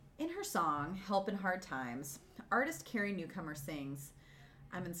her song, Help in Hard Times, artist Carrie Newcomer sings,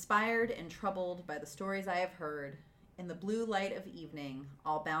 "I'm inspired and troubled by the stories I have heard. In the blue light of evening,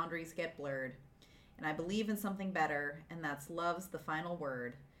 all boundaries get blurred. And I believe in something better, and that's love's the final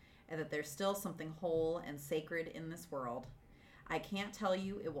word, and that there's still something whole and sacred in this world. I can't tell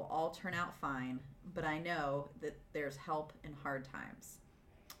you it will all turn out fine, but I know that there's help in hard times."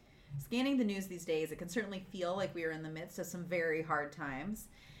 Scanning the news these days, it can certainly feel like we are in the midst of some very hard times,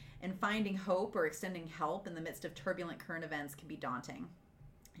 and finding hope or extending help in the midst of turbulent current events can be daunting.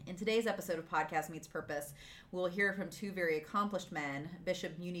 In today's episode of Podcast Meets Purpose, we'll hear from two very accomplished men,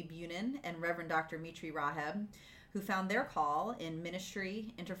 Bishop Muni Bunin and Reverend Dr. Mitri Raheb, who found their call in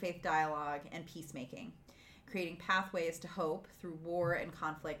ministry, interfaith dialogue, and peacemaking, creating pathways to hope through war and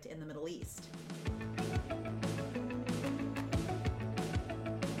conflict in the Middle East.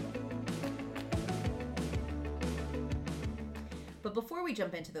 But before we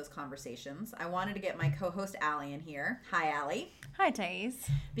jump into those conversations, I wanted to get my co-host Allie in here. Hi, Allie. Hi, Thais.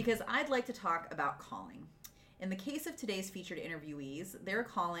 Because I'd like to talk about calling. In the case of today's featured interviewees, their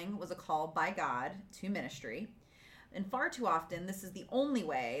calling was a call by God to ministry. And far too often, this is the only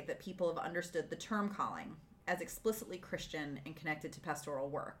way that people have understood the term calling, as explicitly Christian and connected to pastoral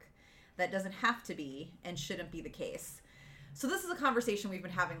work. That doesn't have to be and shouldn't be the case. So this is a conversation we've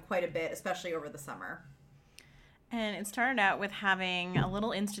been having quite a bit, especially over the summer. And it started out with having a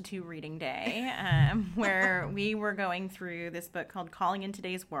little Institute reading day where we were going through this book called Calling in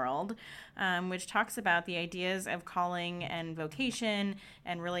Today's World, which talks about the ideas of calling and vocation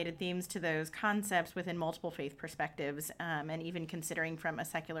and related themes to those concepts within multiple faith perspectives, and even considering from a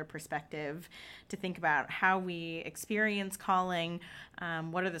secular perspective to think about how we experience calling,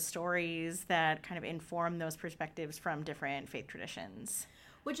 what are the stories that kind of inform those perspectives from different faith traditions.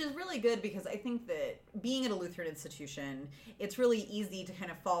 Which is really good because I think that being at a Lutheran institution, it's really easy to kind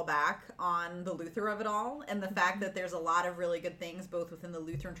of fall back on the Luther of it all and the fact that there's a lot of really good things both within the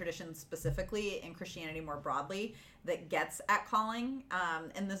Lutheran tradition specifically and Christianity more broadly that gets at calling.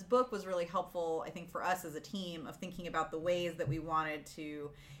 And this book was really helpful, I think, for us as a team of thinking about the ways that we wanted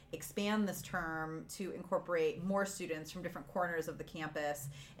to expand this term to incorporate more students from different corners of the campus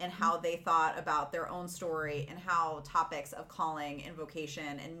and how they thought about their own story and how topics of calling and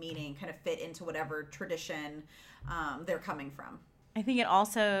vocation and meaning kind of fit into whatever tradition they're coming from. I think it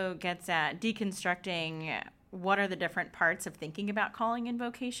also gets at deconstructing what are the different parts of thinking about calling and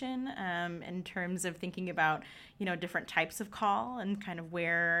vocation, in terms of thinking about, different types of call and kind of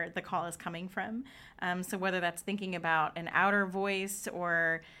where the call is coming from. So whether that's thinking about an outer voice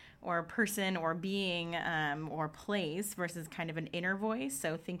or person or being or place versus kind of an inner voice.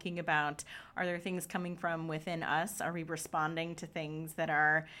 So thinking about, are there things coming from within us? Are we responding to things that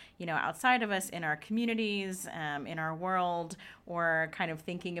are, outside of us in our communities, in our world, or kind of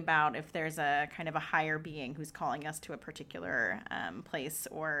thinking about if there's a kind of a higher being who's calling us to a particular place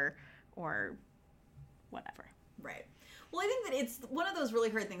or whatever. Right. Well, I think that it's one of those really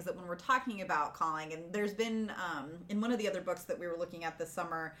hard things that when we're talking about calling, and there's been, in one of the other books that we were looking at this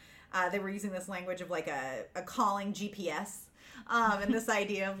summer, they were using this language of like a calling GPS, and this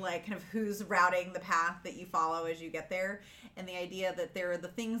idea of like kind of who's routing the path that you follow as you get there, and the idea that there are the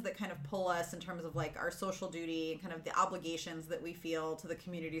things that kind of pull us in terms of like our social duty and kind of the obligations that we feel to the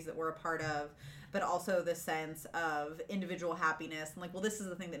communities that we're a part of, but also the sense of individual happiness and like, well, this is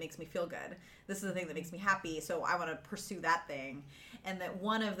the thing that makes me feel good. This is the thing that makes me happy, so I want to pursue that thing. And that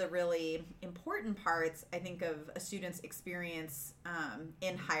one of the really important parts, I think, of a student's experience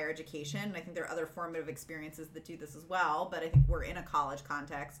in higher education, and I think there are other formative experiences that do this as well, but I think we're in a college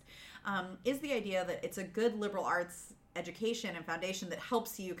context, is the idea that it's a good liberal arts education and foundation that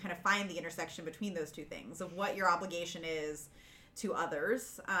helps you kind of find the intersection between those two things of what your obligation is to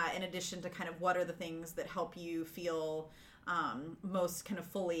others, in addition to kind of what are the things that help you feel most kind of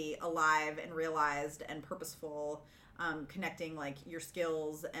fully alive and realized and purposeful, connecting like your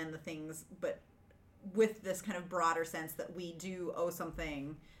skills and the things, but with this kind of broader sense that we do owe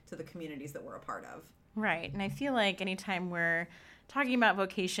something to the communities that we're a part of. Right. And I feel like anytime we're talking about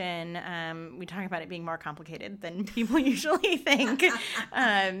vocation, we talk about it being more complicated than people usually think,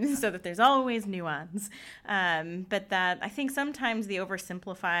 so that there's always nuance. But that I think sometimes the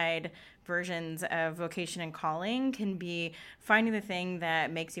oversimplified versions of vocation and calling can be finding the thing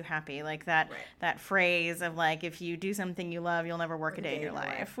that makes you happy, like that phrase of like, if you do something you love, you'll never work a day in your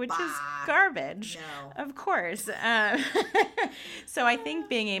life, which is garbage, of course. So I think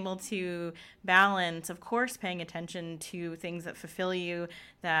being able to balance, of course, paying attention to things that fulfill you,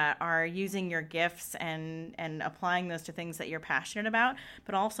 that are using your gifts and applying those to things that you're passionate about,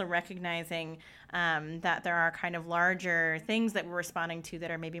 but also recognizing that there are kind of larger things that we're responding to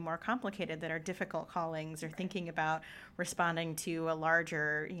that are maybe more complicated, that are difficult callings, or thinking about responding to a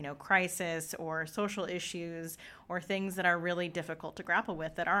larger, crisis or social issues or things that are really difficult to grapple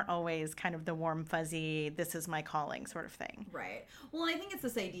with that aren't always kind of the warm, fuzzy, this is my calling sort of thing. Right. Well, I think it's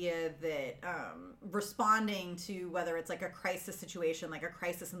this idea that responding to whether it's like a crisis situation, like a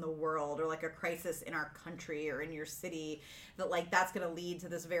crisis in the world, or like a crisis in our country or in your city, that like that's going to lead to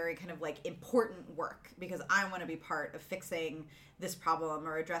this very kind of like important work because I want to be part of fixing this problem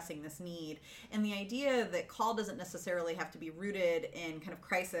or addressing this need. And the idea that call doesn't necessarily have to be rooted in kind of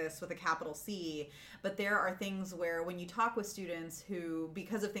crisis with a capital C, but there are things where when you talk with students who,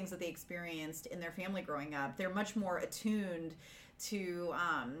 because of things that they experienced in their family growing up, they're much more attuned to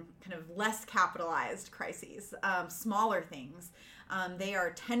kind of less capitalized crises, smaller things. They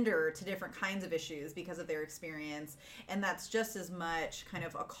are tender to different kinds of issues because of their experience, and that's just as much kind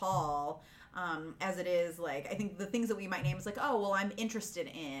of a call as it is like, I think the things that we might name is like, oh, well, I'm interested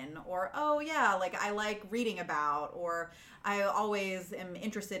in, or, oh yeah, like I like reading about, or I always am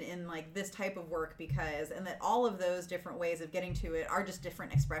interested in like this type of work because, and that all of those different ways of getting to it are just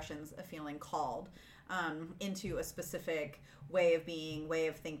different expressions of feeling called into a specific way of being, way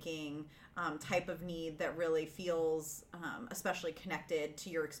of thinking, type of need that really feels especially connected to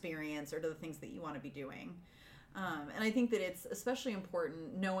your experience or to the things that you want to be doing. And I think that it's especially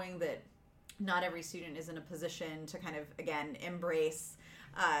important knowing that not every student is in a position to kind of, again, embrace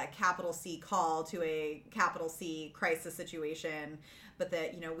capital C call to a capital C crisis situation, but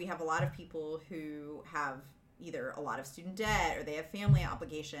that, we have a lot of people who have either a lot of student debt or they have family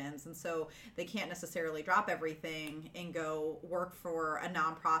obligations, and so they can't necessarily drop everything and go work for a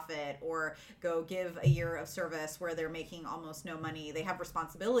nonprofit or go give a year of service where they're making almost no money. They have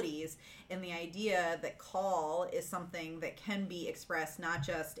responsibilities, and the idea that call is something that can be expressed not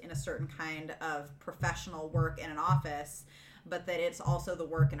just in a certain kind of professional work in an office, but that it's also the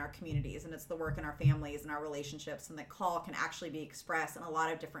work in our communities and it's the work in our families and our relationships, and that call can actually be expressed in a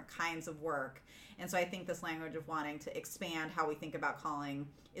lot of different kinds of work. And so I think this language of wanting to expand how we think about calling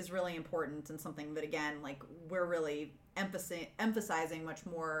is really important, and something that, again, like we're really emphasizing much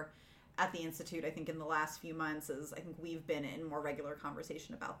more at the Institute, I think, in the last few months, as I think we've been in more regular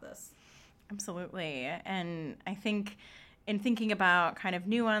conversation about this. Absolutely. And I think in thinking about kind of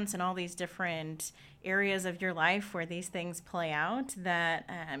nuance and all these different areas of your life where these things play out, that,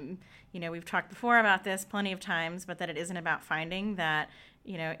 we've talked before about this plenty of times, but that it isn't about finding that,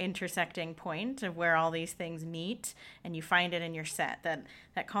 intersecting point of where all these things meet and you find it in your set.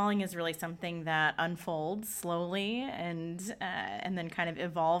 That calling is really something that unfolds slowly and then kind of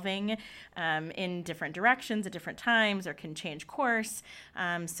evolving in different directions at different times, or can change course.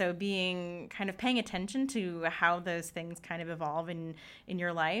 So being kind of paying attention to how those things kind of evolve in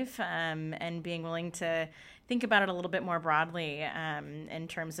your life, and being willing to think about it a little bit more broadly in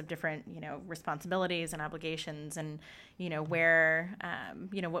terms of different, responsibilities and obligations, and, where,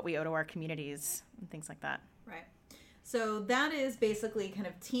 what we owe to our communities and things like that. Right. So that is basically kind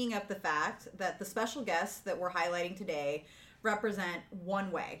of teeing up the fact that the special guests that we're highlighting today represent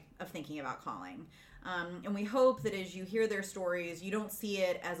one way of thinking about calling. And we hope that as you hear their stories, you don't see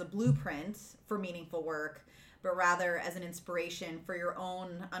it as a blueprint for meaningful work, but rather as an inspiration for your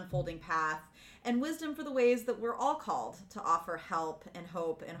own unfolding path and wisdom for the ways that we're all called to offer help and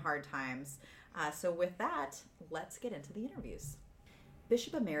hope in hard times. So with that, let's get into the interviews.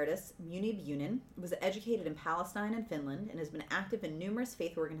 Bishop Emeritus Munib Younan was educated in Palestine and Finland and has been active in numerous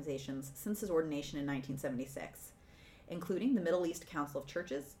faith organizations since his ordination in 1976, including the Middle East Council of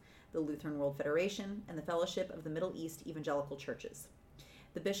Churches, the Lutheran World Federation, and the Fellowship of the Middle East Evangelical Churches.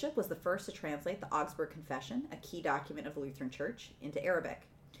 The bishop was the first to translate the Augsburg Confession, a key document of the Lutheran Church, into Arabic.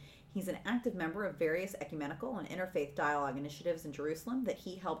 He's an active member of various ecumenical and interfaith dialogue initiatives in Jerusalem that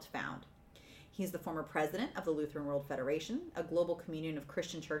he helped found. He's the former president of the Lutheran World Federation, a global communion of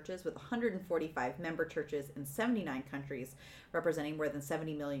Christian churches with 145 member churches in 79 countries, representing more than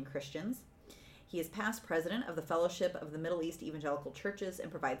 70 million Christians. He is past president of the Fellowship of the Middle East Evangelical Churches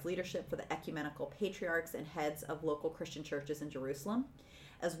and provides leadership for the ecumenical patriarchs and heads of local Christian churches in Jerusalem,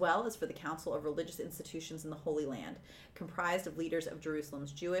 as well as for the Council of Religious Institutions in the Holy Land, comprised of leaders of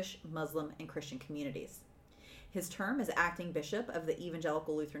Jerusalem's Jewish, Muslim, and Christian communities. His term as acting bishop of the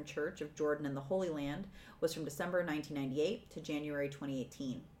Evangelical Lutheran Church of Jordan and the Holy Land was from December 1998 to January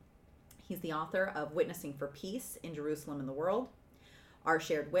 2018. He's the author of Witnessing for Peace in Jerusalem and the World, Our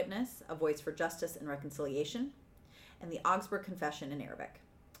Shared Witness, A Voice for Justice and Reconciliation, and the Augsburg Confession in Arabic.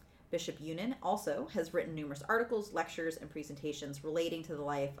 Bishop Younan also has written numerous articles, lectures, and presentations relating to the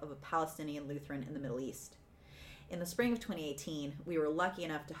life of a Palestinian Lutheran in the Middle East. In the spring of 2018, we were lucky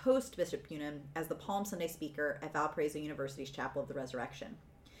enough to host Bishop Bunim as the Palm Sunday speaker at Valparaiso University's Chapel of the Resurrection.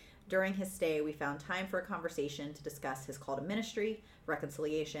 During his stay, we found time for a conversation to discuss his call to ministry,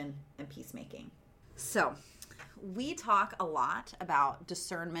 reconciliation, and peacemaking. So, we talk a lot about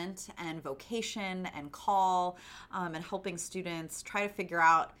discernment and vocation and call, and helping students try to figure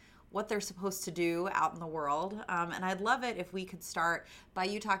out what they're supposed to do out in the world. And I'd love it if we could start by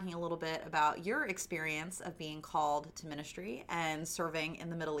you talking a little bit about your experience of being called to ministry and serving in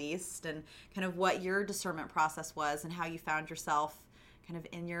the Middle East, and kind of what your discernment process was and how you found yourself kind of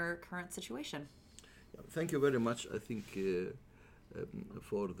in your current situation. Thank you very much, I think,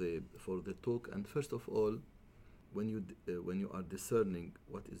 for the talk. And first of all, when you are discerning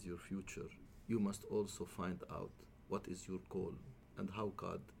what is your future, you must also find out what is your call and how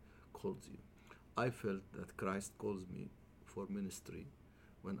God calls you. I felt that Christ calls me for ministry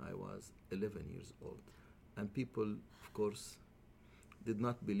when I was 11 years old, and people, of course, did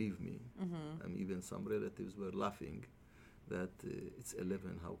not believe me. And even some relatives were laughing that it's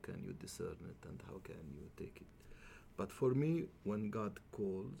 11, how can you discern it and how can you take it? But for me, when God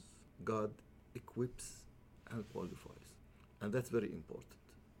calls, God equips and qualifies, and that's very important.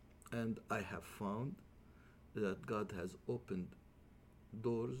 And I have found that God has opened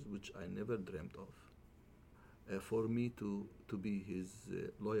doors which I never dreamt of, for me to be his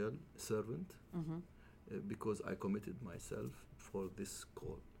loyal servant, because I committed myself for this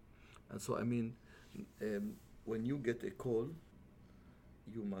call. And so, I mean, when you get a call,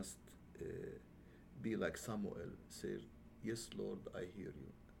 you must be like Samuel, say, yes, Lord, I hear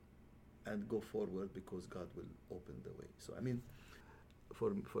you, and go forward, because God will open the way. So, I mean,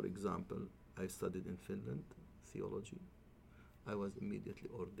 for example, I studied in Finland theology. I was immediately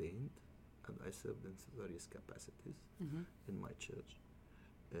ordained, and I served in various capacities in my church.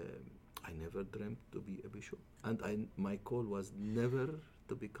 I never dreamt to be a bishop, and my call was never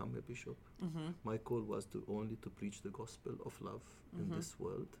to become a bishop. My call was only to preach the gospel of love in this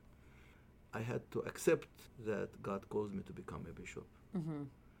world. I had to accept that God calls me to become a bishop.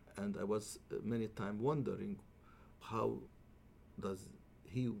 And I was many times wondering, how does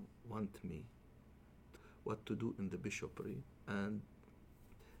he want me, what to do in the bishopry? And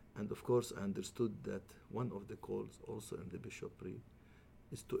of course, I understood that one of the calls also in the bishopry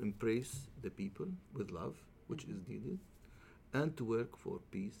is to embrace the people with love, which is needed, and to work for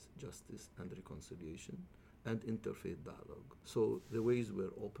peace, justice, and reconciliation, and interfaith dialogue. So the ways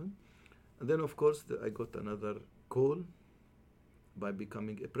were open. And then, of course, I got another call by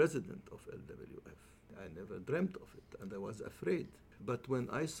becoming a president of LWF. I never dreamt of it, and I was afraid. But when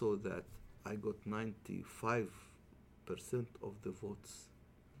I saw that I got 95% of the votes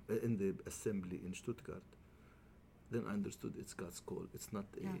in the assembly in Stuttgart, then I understood it's God's call. It's not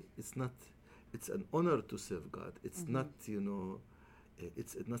it's an honor to serve God. It's not,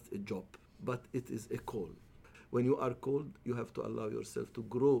 it's not a job, but it is a call. When you are called, you have to allow yourself to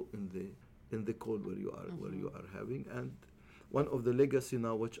grow in the call where you are having. And one of the legacy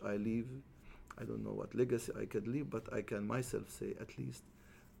now which I leave, I don't know what legacy I could leave, but I can myself say at least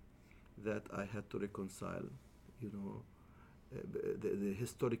that I had to reconcile, the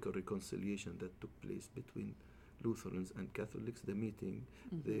historical reconciliation that took place between Lutherans and Catholics, the meeting,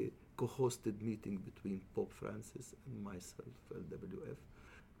 the co-hosted meeting between Pope Francis and myself, LWF.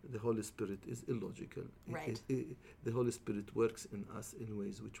 The Holy Spirit is illogical. Right. The Holy Spirit works in us in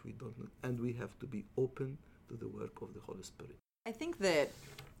ways which we don't know, and we have to be open to the work of the Holy Spirit. I think that,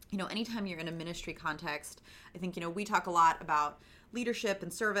 anytime you're in a ministry context, I think, we talk a lot about leadership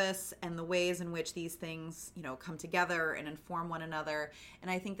and service and the ways in which these things, come together and inform one another.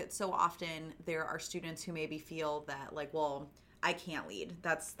 And I think that so often there are students who maybe feel that, like, well, I can't lead.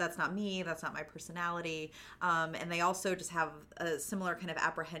 That's not me. That's not my personality. And they also just have a similar kind of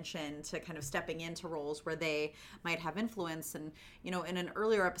apprehension to kind of stepping into roles where they might have influence. And, in an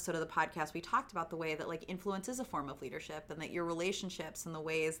earlier episode of the podcast, we talked about the way that, like, influence is a form of leadership, and that your relationships and the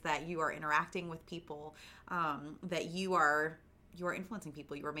ways that you are interacting with people, that you are influencing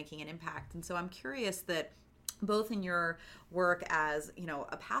people, you are making an impact. And so I'm curious that both in your work as,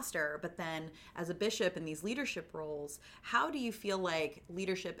 a pastor, but then as a bishop in these leadership roles, how do you feel like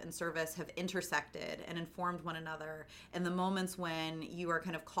leadership and service have intersected and informed one another in the moments when you are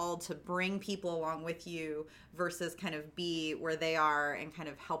kind of called to bring people along with you versus kind of be where they are and kind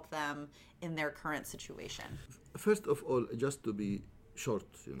of help them in their current situation? First of all, just to be short,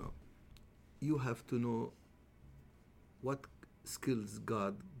 you have to know what skills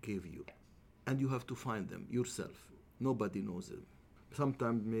God gave you. And you have to find them yourself. Nobody knows them.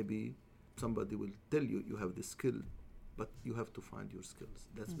 Sometimes maybe somebody will tell you have the skill, but you have to find your skills.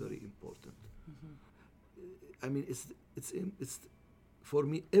 That's very important. I mean, it's for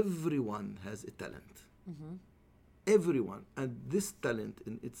me, everyone has a talent. Mm-hmm. Everyone. And this talent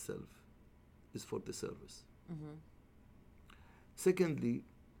in itself is for the service. Mm-hmm. Secondly,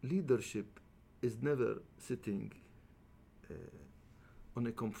 leadership is never sitting on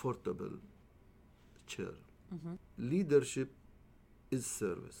a comfortable chair. Mm-hmm. Leadership is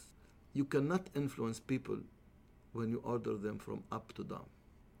service. You cannot influence people when you order them from up to down.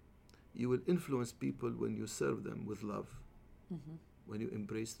 You will influence people when you serve them with love, Mm-hmm. when you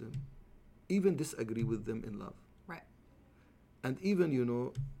embrace them, even disagree with them in love. Right. And even,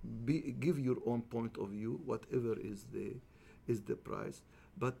 give your own point of view, whatever is the price,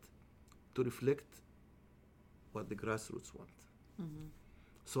 but to reflect what the grassroots want. Mm-hmm.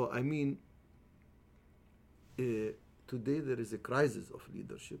 So, I mean, today there is a crisis of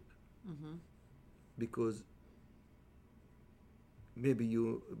leadership Mm-hmm. because maybe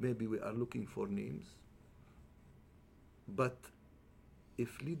we are looking for names, but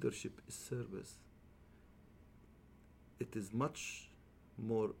if leadership is service, it is much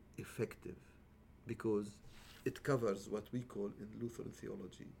more effective because it covers what we call in Lutheran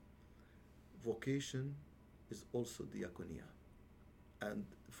theology, vocation is also diaconia. And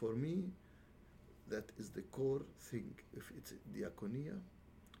for me, that is the core thing. If it's diaconia,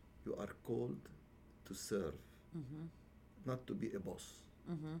 you are called to serve, Mm-hmm. not to be a boss.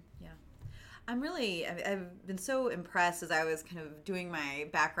 Mm-hmm. Yeah. I've been so impressed as I was kind of doing my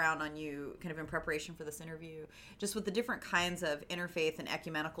background on you kind of in preparation for this interview, just with the different kinds of interfaith and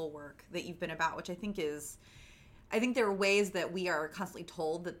ecumenical work that you've been about, which I think there are ways that we are constantly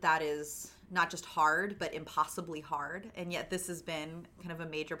told that is not just hard, but impossibly hard. And yet this has been kind of a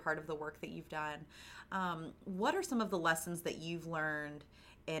major part of the work that you've done. What are some of the lessons that you've learned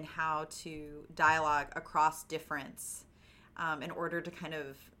in how to dialogue across difference in order to kind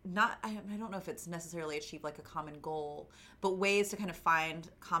of I don't know if it's necessarily achieve like a common goal, but ways to kind of find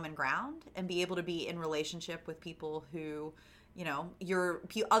common ground and be able to be in relationship with people who,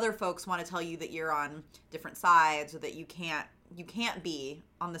 other folks want to tell you that you're on different sides or that you can't be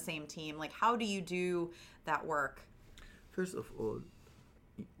on the same team. Like, how do you do that work? First of all,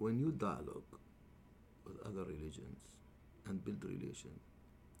 when you dialogue with other religions and build relation,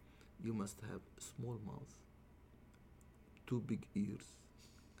 you must have a small mouth, 2 big ears,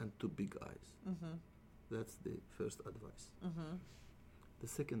 and 2 big eyes. Mm-hmm. That's the first advice. Mm-hmm. The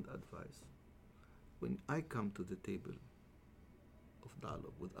second advice, when I come to the table of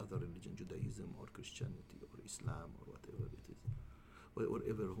dialogue with other religion, Judaism or Christianity or Islam or whatever it is, or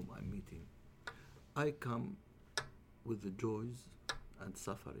whatever whom I'm meeting, I come with the joys and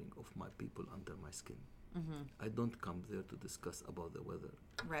suffering of my people under my skin. Mm-hmm. I don't come there to discuss about the weather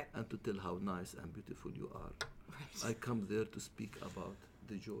Right. and to tell how nice and beautiful you are. Right. I come there to speak about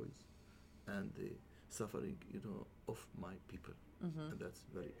the joys and the suffering, of my people. Mm-hmm. And that's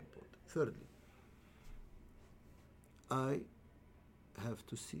very important. Thirdly, I have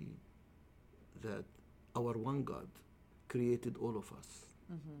to see that our one God created all of us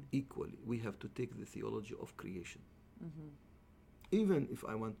Mm-hmm. equally. We have to take the theology of creation. Mm-hmm. Even if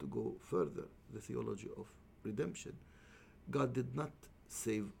I want to go further, the theology of redemption, God did not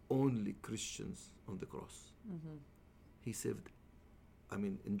save only Christians on the cross. Mm-hmm. He saved,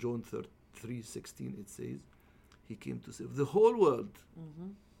 in John 3:16 it says, He came to save the whole world. Mm-hmm.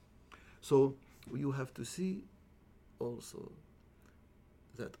 So you have to see also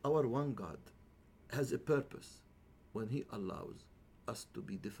that our one God has a purpose when He allows us to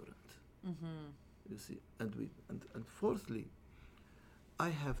be different. Mm-hmm. You see, and fourthly, I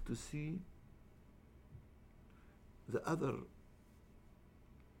have to see the other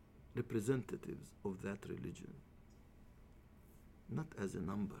representatives of that religion not as a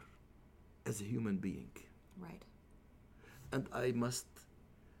number, as a human being. Right. And I must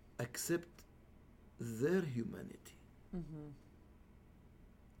accept their humanity Mm-hmm.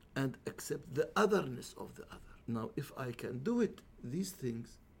 and accept the otherness of the other. Now, if I can do it, these things,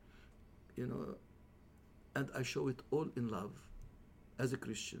 and I show it all in love as a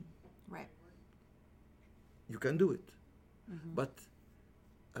Christian, Right. you can do it. Mm-hmm. But,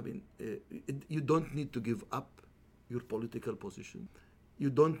 you don't need to give up your political position. You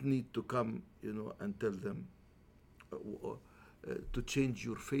don't need to come, and tell them to change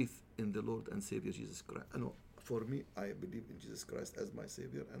your faith in the Lord and Savior Jesus Christ. No, for me, I believe in Jesus Christ as my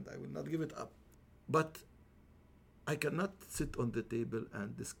Savior, and I will not give it up. But I cannot sit on the table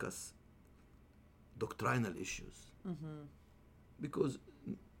and discuss doctrinal issues, Mm-hmm. because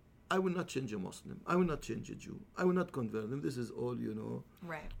I will not change a Muslim. I will not change a Jew. I will not convert them. This is all,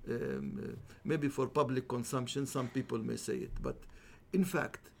 Right. maybe for public consumption, some people may say it. But in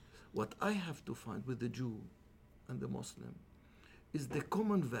fact, What I have to find with the Jew and the Muslim is the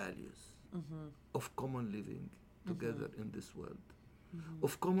common values of common living together in this world,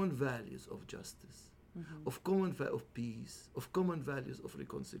 of common values of justice, of common of peace, of common values of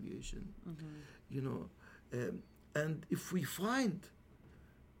reconciliation. You know, and if we find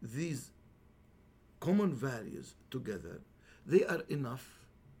these common values together, they are enough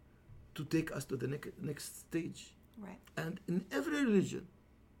to take us to the next stage. Right. And in every religion,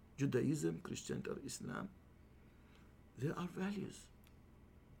 Judaism, Christianity, or Islam, there are values.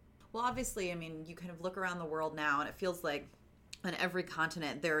 Well, obviously, I mean, you kind of look around the world now, and it feels like on every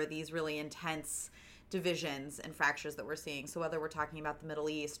continent there are these really intense divisions and fractures that we're seeing. So whether we're talking about the Middle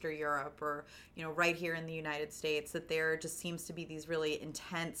East or Europe or, you know, right here in the United States, that there just seems to be these really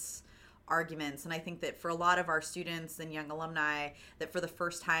intense arguments. And I think that for a lot of our students and young alumni, that for the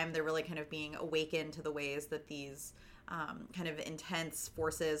first time they're really kind of being awakened to the ways that these kind of intense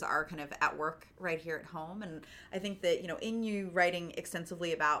forces are kind of at work right here at home. And I think that, you know, in you writing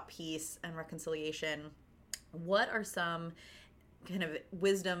extensively about peace and reconciliation, what are some kind of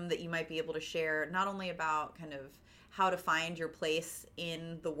wisdom that you might be able to share, not only about kind of how to find your place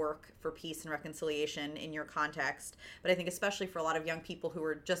in the work for peace and reconciliation in your context, but I think especially for a lot of young people who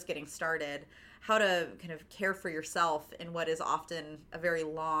are just getting started, how to kind of care for yourself in what is often a very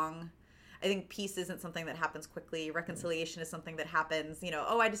long, I think peace isn't something that happens quickly. Reconciliation is something that happens, you know,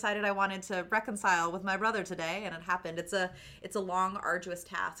 oh, I decided I wanted to reconcile with my brother today and it happened. It's a long, arduous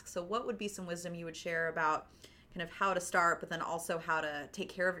task. So what would be some wisdom you would share about kind of how to start, but then also how to take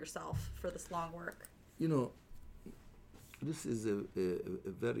care of yourself for this long work? You know, this is a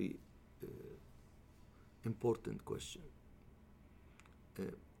very important question.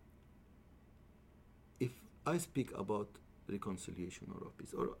 If I speak about reconciliation or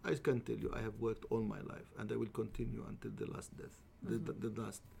peace, or I can tell you I have worked all my life and I will continue until the last death, the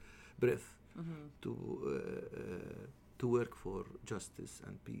last breath, to work for justice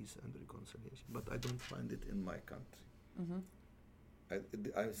and peace and reconciliation. But I don't find it in my country.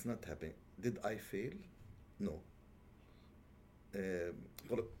 It's not happening. Did I fail? No.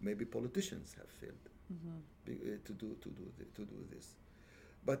 Maybe politicians have failed to do this.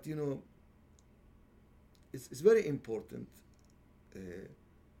 But you know, it's very important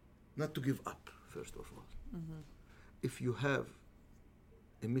not to give up, first of all. If you have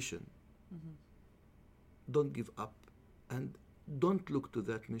a mission, don't give up, and don't look to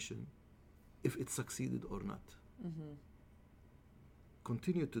that mission if it succeeded or not.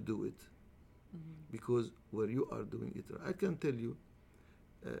 Continue to do it, because where you are doing it, I can tell you,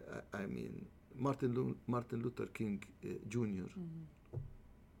 I mean, Martin Luther King Jr.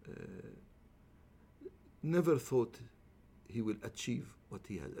 Never thought he will achieve what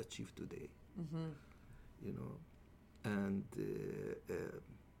he has achieved today. You know,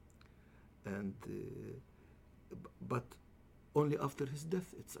 but only after his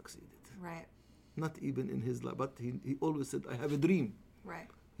death it succeeded. Right. Not even in his life, but he always said, I have a dream. Right.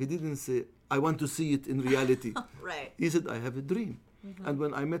 He didn't say, I want to see it in reality. Right. He said, I have a dream. And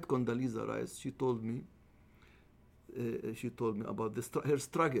when I met Condoleezza Rice, she told me about her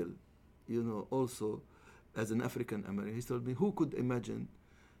struggle, you know, also as an African American. He told me, who could imagine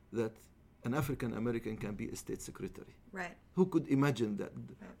that an African American can be a state secretary? Right. Who could imagine that?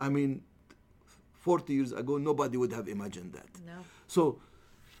 Right. I mean, 40 years ago, nobody would have imagined that. No. So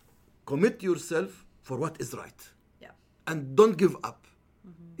commit yourself for what is right. Yeah. And don't give up.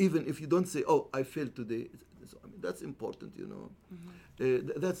 Even if you don't say, oh, I failed today. I mean, that's important, you know.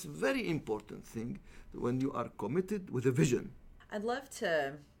 That's very important thing when you are committed with a vision. I'd love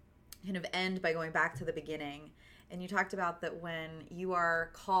to kind of end by going back to the beginning. And you talked about that when you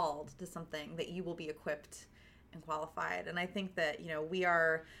are called to something, that you will be equipped and qualified. And I think that, you know, we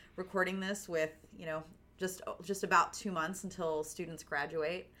are recording this with, you know, just about 2 months until students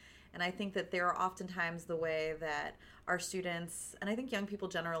graduate. And I think that there are oftentimes the way that our students, and I think young people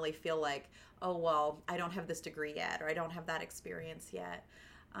generally feel like, oh, well, I don't have this degree yet, or I don't have that experience yet.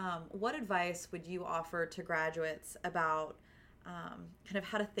 What advice would you offer to graduates about kind of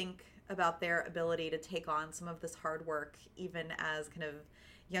how to think about their ability to take on some of this hard work, even as kind of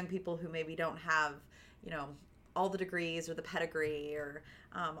young people who maybe don't have, you know, all the degrees or the pedigree or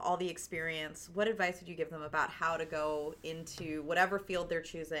all the experience? What advice would you give them about how to go into whatever field they're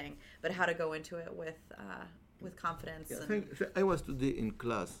choosing, but how to go into it with confidence? Yeah, I was today in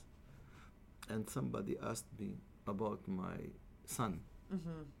class, and somebody asked me about my son,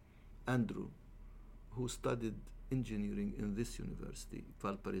 Andrew, who studied engineering in this university,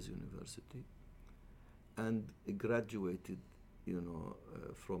 Valparaiso University, and graduated, you know,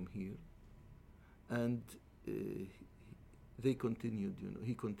 from here. And they continued,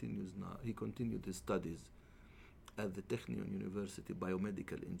 he continues now. He continued his studies at the Technion University,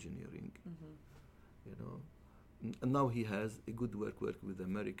 biomedical engineering. And now he has a good work with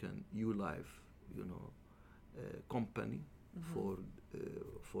American ULife, company for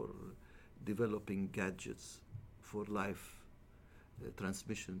developing gadgets for life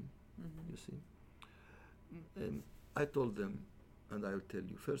transmission. You see, I told them, and I'll tell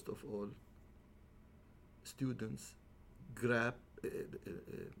you, first of all, students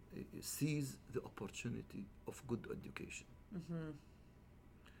seize the opportunity of good education.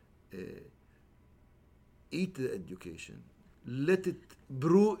 Eat the education, let it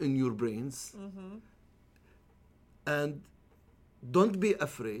brew in your brains, and don't be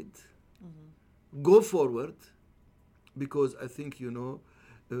afraid. Go forward, because I think,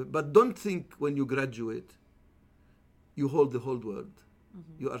 but don't think when you graduate, you hold the whole world.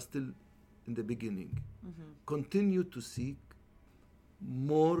 You are still in the beginning. Continue to seek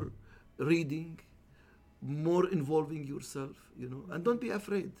more reading, more involving yourself, and don't be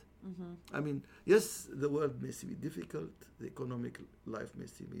afraid. I mean, yes, the world may be difficult, the economic life may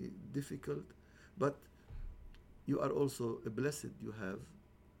be difficult, but you are also blessed. You have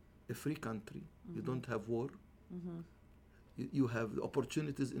a free country. You don't have war. You have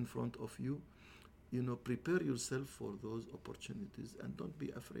opportunities in front of you. Prepare yourself for those opportunities and don't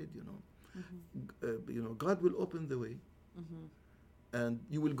be afraid. God will open the way, and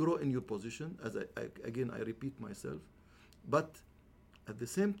you will grow in your position. As I repeat myself, but at the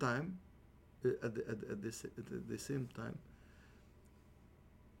same time,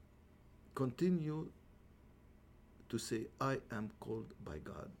 continue to say, I am called by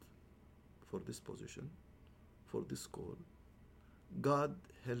God for this position, for this call. God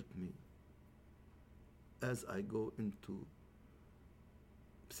help me as I go into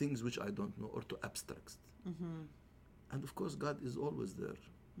things which I don't know, or to abstracts. And of course, God is always there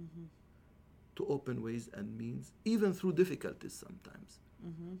to open ways and means, even through difficulties sometimes,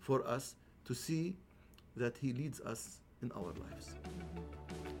 for us to see that He leads us in our lives.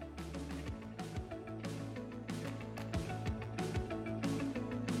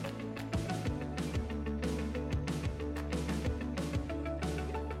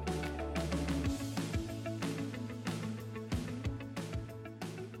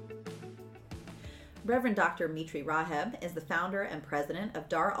 Reverend Dr. Mitri Raheb is the founder and president of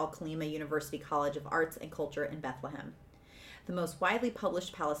Dar al-Khelima University College of Arts and Culture in Bethlehem. The most widely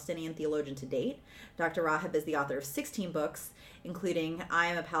published Palestinian theologian to date, Dr. Raheb is the author of 16 books, including I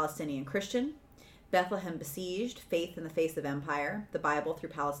Am a Palestinian Christian, Bethlehem Besieged, Faith in the Face of Empire, The Bible Through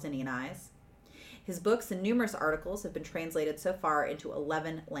Palestinian Eyes. His books and numerous articles have been translated so far into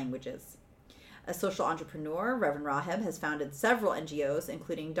 11 languages. A social entrepreneur, Reverend Raheb has founded several NGOs,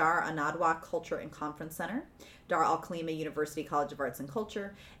 including Dar Anadwa Culture and Conference Center, Dar al-Khelima University College of Arts and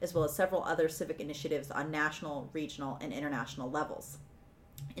Culture, as well as several other civic initiatives on national, regional, and international levels.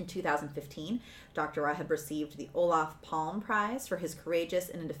 In 2015, Dr. Raheb received the Olaf Palm Prize for his courageous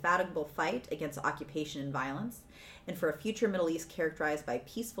and indefatigable fight against occupation and violence, and for a future Middle East characterized by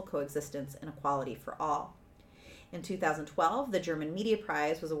peaceful coexistence and equality for all. In 2012, the German Media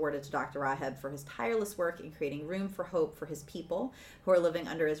Prize was awarded to Dr. Raheb for his tireless work in creating room for hope for his people who are living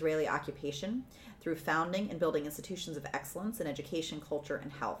under Israeli occupation through founding and building institutions of excellence in education, culture,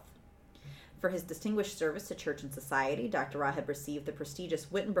 and health. For his distinguished service to church and society, Dr. Raheb received the prestigious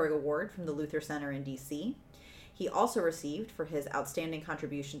Wittenberg Award from the Luther Center in D.C. He also received, for his outstanding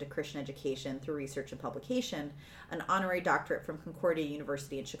contribution to Christian education through research and publication, an honorary doctorate from Concordia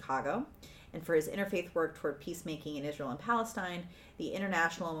University in Chicago, and for his interfaith work toward peacemaking in Israel and Palestine, the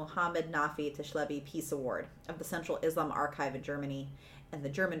International Mohammed Nafi Tishlebi Peace Award of the Central Islam Archive in Germany, and the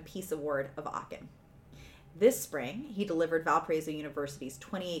German Peace Award of Aachen. This spring, he delivered Valparaiso University's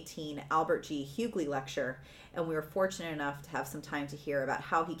 2018 Albert G. Hughley Lecture, and we were fortunate enough to have some time to hear about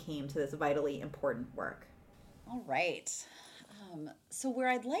how he came to this vitally important work. All right. So where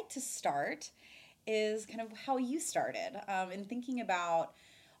I'd like to start is kind of how you started in thinking about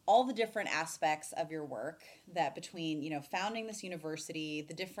all the different aspects of your work, that between, founding this university,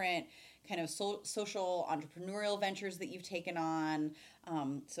 the different kind of social entrepreneurial ventures that you've taken on,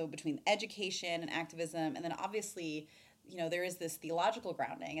 so between education and activism, and then obviously, there is this theological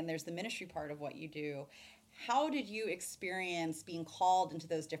grounding and there's the ministry part of what you do. How did you experience being called into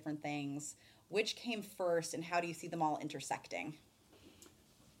those different things? Which came first, and how do you see them all intersecting?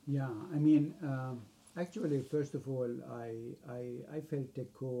 Yeah, actually, first of all, I felt a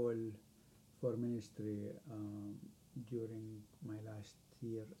call for ministry during my last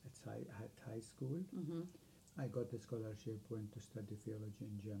year at high school. Mm-hmm. I got a scholarship, went to study theology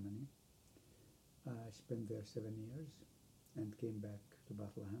in Germany. I spent there 7 years. and came back to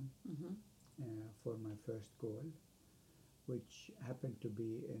Bethlehem Mm-hmm. for my first call, which happened to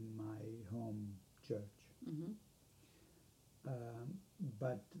be in my home church. Mm-hmm.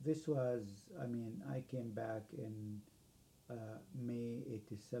 But this was, I mean, I came back in May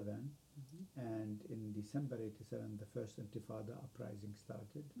 87, and in December 87, the first Intifada uprising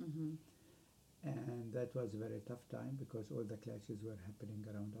started. Mm-hmm. And that was a very tough time because all the clashes were happening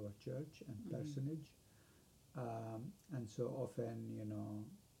around our church and personage. And so often,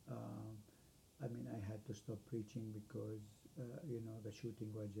 I mean, I had to stop preaching because, the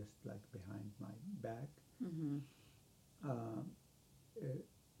shooting was just like behind my back. Mm-hmm.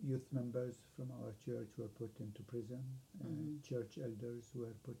 Youth members from our church were put into prison. Church elders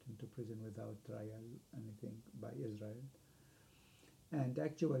were put into prison without trial, anything by Israel. And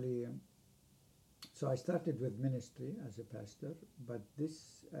actually, so I started with ministry as a pastor, but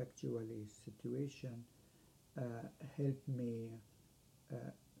this actually situation helped me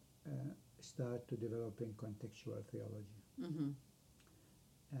start to developing contextual theology. Mm-hmm.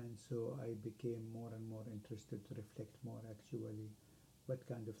 And so I became more and more interested to reflect more actually what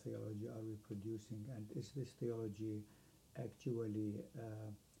kind of theology are we producing, and is this theology actually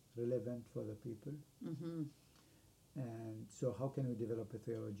relevant for the people? Mm-hmm. And so how can we develop a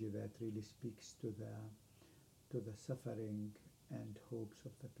theology that really speaks to the suffering and hopes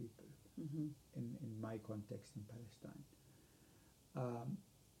of the people Mm-hmm. in my context in Palestine?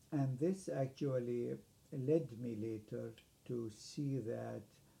 And this actually led me later to see that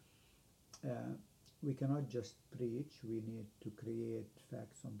we cannot just preach, we need to create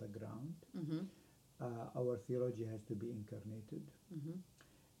facts on the ground. Mm-hmm. Our theology has to be incarnated Mm-hmm.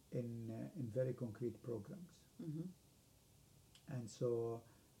 in very concrete programs. Mm-hmm. And so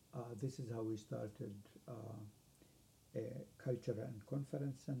this is how we started a culture and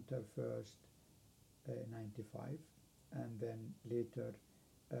conference center first, 95, and then later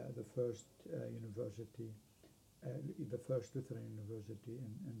the first university, the first Lutheran university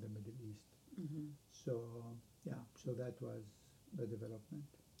in the Middle East. Mm-hmm. So so that was the development.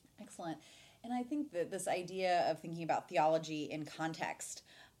 Excellent. And I think that this idea of thinking about theology in context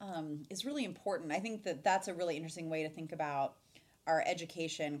is really important. I think that that's a really interesting way to think about our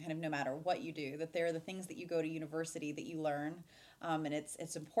education, kind of no matter what you do, that there are the things that you go to university that you learn, and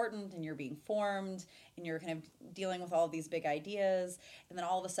it's important, and you're being formed, and you're kind of dealing with all of these big ideas, and then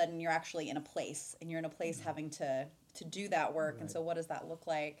all of a sudden you're actually in a place, and you're in a place having to do that work. Right. And so what does that look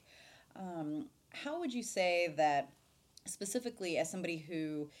like? How would you say that, specifically as somebody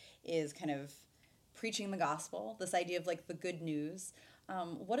who is kind of preaching the gospel, this idea of like the good news,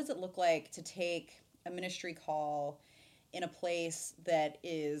 what does it look like to take a ministry call in a place that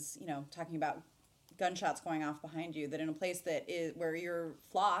is, talking about gunshots going off behind you, that in a place that is where your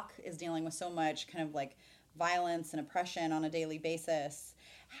flock is dealing with so much kind of like violence and oppression on a daily basis?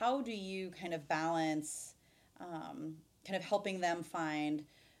 How do you kind of balance kind of helping them find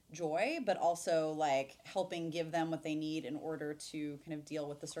joy, but also like helping give them what they need in order to kind of deal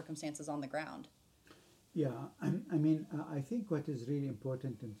with the circumstances on the ground? Yeah, I mean, I think what is really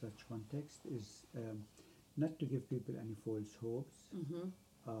important in such context is not to give people any false hopes,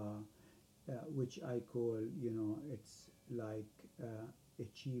 Mm-hmm. which I call, it's like a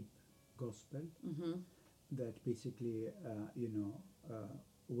cheap gospel Mm-hmm. that basically,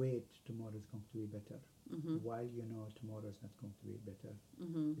 wait, tomorrow is going to be better. Mm-hmm. While tomorrow is not going to be better,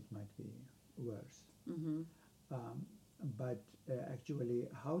 Mm-hmm. it might be worse. Mm-hmm. But actually,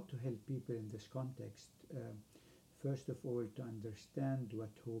 how to help people in this context, first of all, to understand what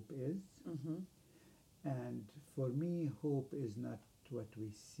hope is. Mm-hmm. And for me, hope is not what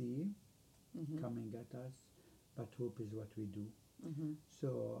we see Mm-hmm. coming at us, but hope is what we do. Mm-hmm.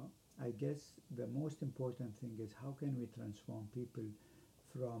 So I guess the most important thing is how can we transform people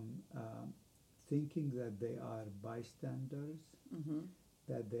from thinking that they are bystanders, Mm-hmm.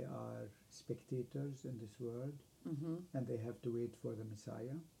 that they are spectators in this world, Mm-hmm. and they have to wait for the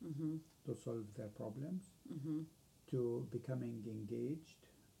Messiah Mm-hmm. to solve their problems, Mm-hmm. to becoming engaged,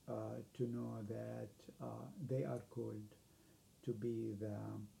 to know that they are called to be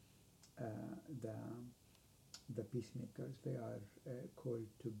the peacemakers. They are called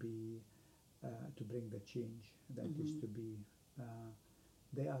to be to bring the change that is Mm-hmm. to be.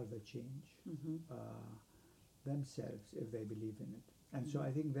 They are the change Mm-hmm. themselves if they believe in it. And so Mhm.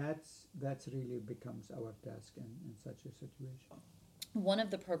 I think that's really becomes our task in such a situation. One of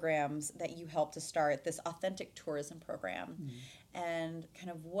the programs that you helped to start, this authentic tourism program, and kind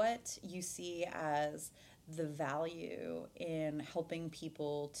of what you see as the value in helping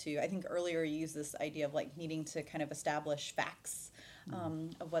people to, I think earlier you used this idea of like needing to kind of establish facts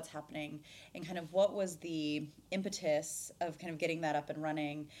of what's happening, and kind of what was the impetus of kind of getting that up and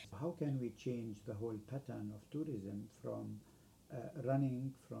running. How can we change the whole pattern of tourism from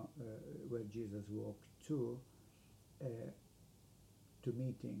running from where Jesus walked to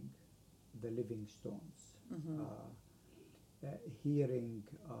meeting the living stones, hearing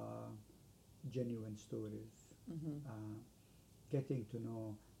genuine stories, getting to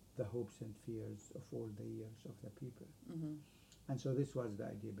know the hopes and fears of all the years of the people. And so this was the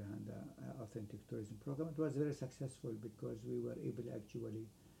idea behind the Authentic Tourism Program. It was very successful because we were able actually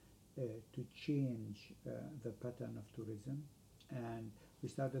to change the pattern of tourism. And we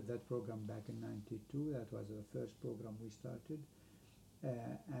started that program back in '92. That was the first program we started.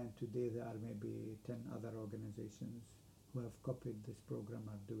 And today there are maybe 10 other organizations who have copied this program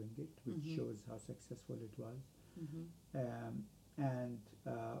are doing it, which shows how successful it was. And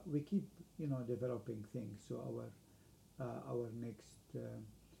we keep, developing things. So our next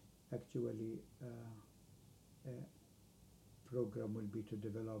program will be to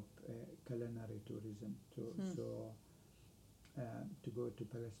develop culinary tourism, to go to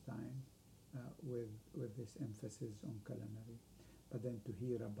Palestine with this emphasis on culinary, but then to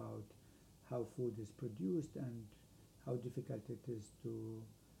hear about how food is produced and how difficult it is to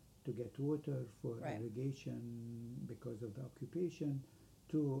get water for irrigation because of the occupation,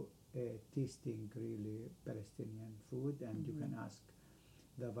 to tasting really Palestinian food. And you can ask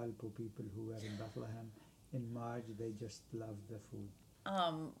the Valpo people who were in Bethlehem in March, they just love the food.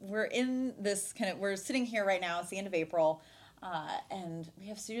 We're in this we're sitting here right now, it's the end of April, and we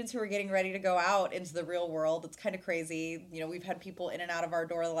have students who are getting ready to go out into the real world. It's kind of crazy. We've had people in and out of our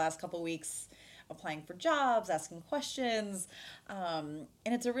door the last couple of weeks applying for jobs, asking questions, and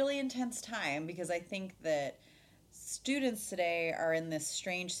it's a really intense time because I think that students today are in this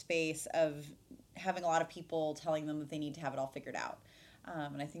strange space of having a lot of people telling them that they need to have it all figured out.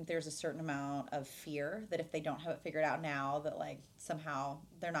 And I think there's a certain amount of fear that if they don't have it figured out now, that somehow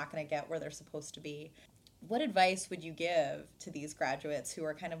they're not going to get where they're supposed to be. What advice would you give to these graduates who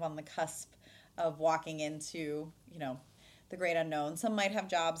are kind of on the cusp of walking into, the great unknown? Some might have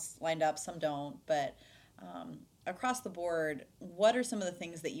jobs lined up, some don't, but across the board, what are some of the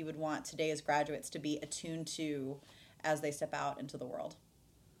things that you would want today's graduates to be attuned to as they step out into the world?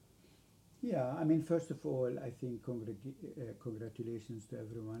 Yeah, first of all, I think congratulations to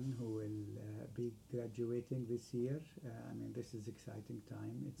everyone who will be graduating this year. This is exciting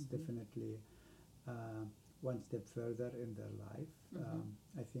time. It's definitely one step further in their life.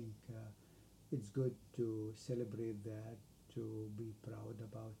 I think it's good to celebrate that, to be proud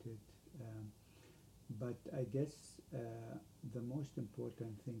about it. But I guess the most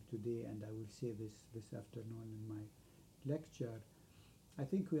important thing today, and I will say this afternoon in my lecture, I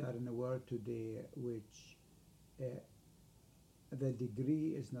think we are in a world today which the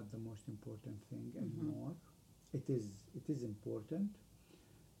degree is not the most important thing anymore. It is important,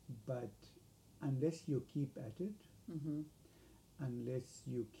 but unless you keep at it, unless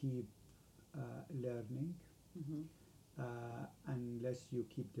you keep learning, unless you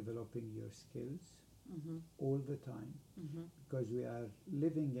keep developing your skills all the time, because we are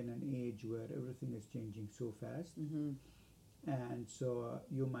living in an age where everything is changing so fast, and so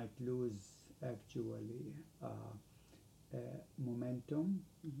you might lose actually momentum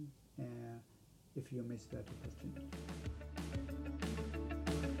if you miss that opportunity.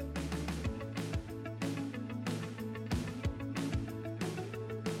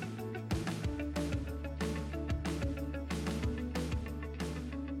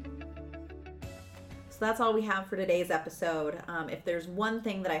 That's all we have for today's episode. If there's one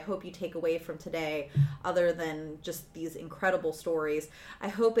thing that I hope you take away from today, other than just these incredible stories, I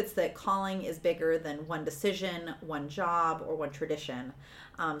hope it's that calling is bigger than one decision, one job, or one tradition.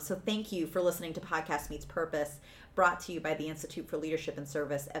 So thank you for listening to Podcast Meets Purpose, brought to you by the Institute for Leadership and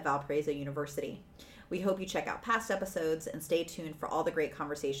Service at Valparaiso University. We hope you check out past episodes and stay tuned for all the great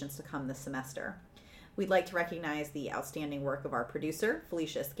conversations to come this semester. We'd like to recognize the outstanding work of our producer,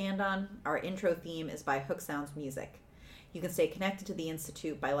 Felicia Scandon. Our intro theme is by Hook Sounds Music. You can stay connected to the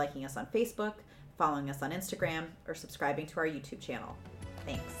Institute by liking us on Facebook, following us on Instagram, or subscribing to our YouTube channel.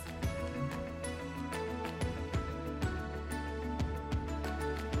 Thanks.